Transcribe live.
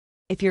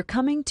If you're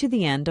coming to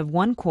the end of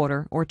one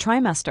quarter or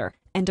trimester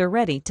and are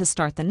ready to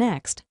start the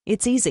next,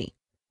 it's easy.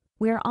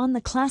 We're on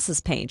the classes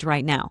page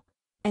right now,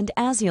 and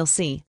as you'll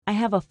see, I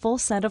have a full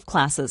set of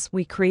classes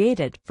we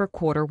created for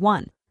quarter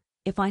 1.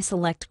 If I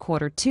select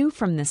quarter 2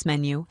 from this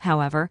menu,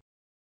 however,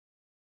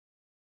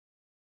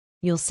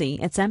 you'll see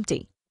it's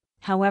empty.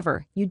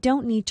 However, you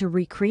don't need to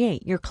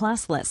recreate your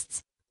class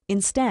lists.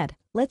 Instead,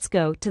 let's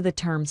go to the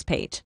terms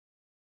page.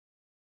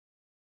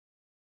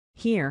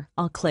 Here,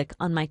 I'll click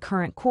on my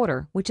current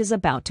quarter, which is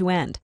about to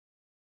end.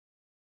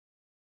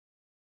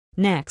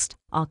 Next,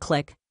 I'll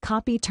click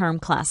Copy Term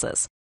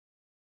Classes.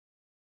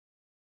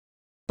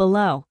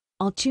 Below,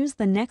 I'll choose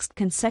the next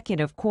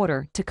consecutive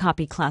quarter to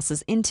copy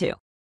classes into.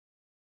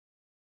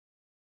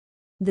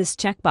 This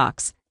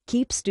checkbox,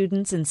 Keep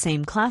Students in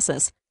Same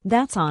Classes,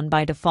 that's on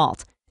by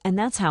default, and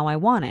that's how I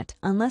want it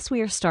unless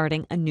we are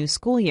starting a new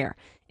school year,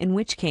 in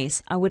which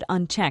case I would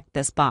uncheck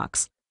this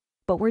box.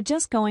 But we're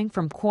just going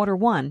from quarter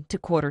 1 to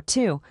quarter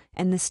 2,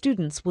 and the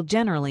students will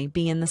generally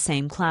be in the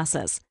same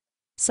classes.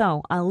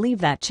 So I'll leave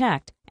that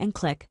checked and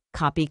click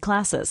Copy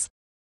Classes.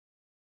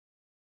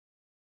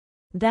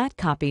 That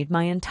copied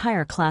my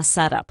entire class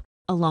setup,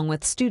 along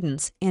with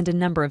students and a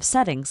number of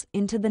settings,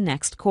 into the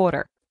next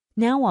quarter.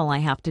 Now all I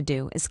have to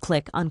do is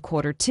click on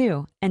quarter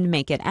 2 and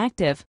make it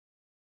active,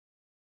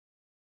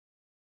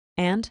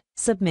 and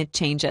submit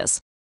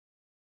changes.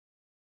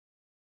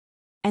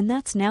 And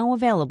that's now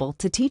available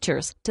to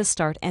teachers to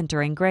start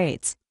entering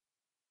grades.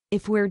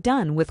 If we're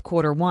done with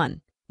quarter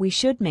 1, we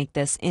should make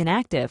this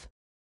inactive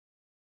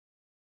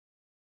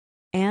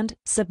and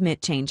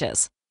submit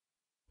changes.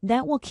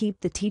 That will keep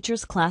the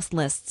teachers' class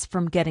lists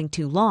from getting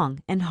too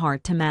long and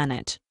hard to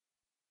manage.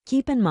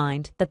 Keep in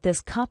mind that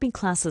this copy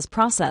classes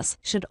process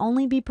should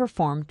only be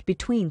performed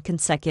between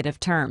consecutive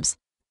terms.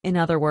 In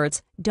other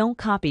words, don't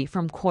copy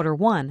from quarter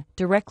 1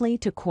 directly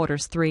to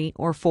quarters 3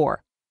 or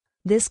 4.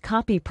 This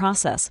copy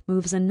process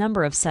moves a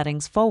number of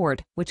settings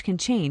forward, which can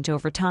change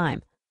over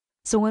time.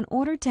 So in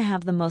order to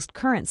have the most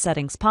current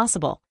settings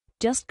possible,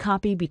 just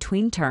copy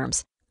between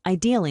terms,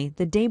 ideally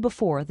the day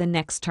before the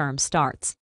next term starts.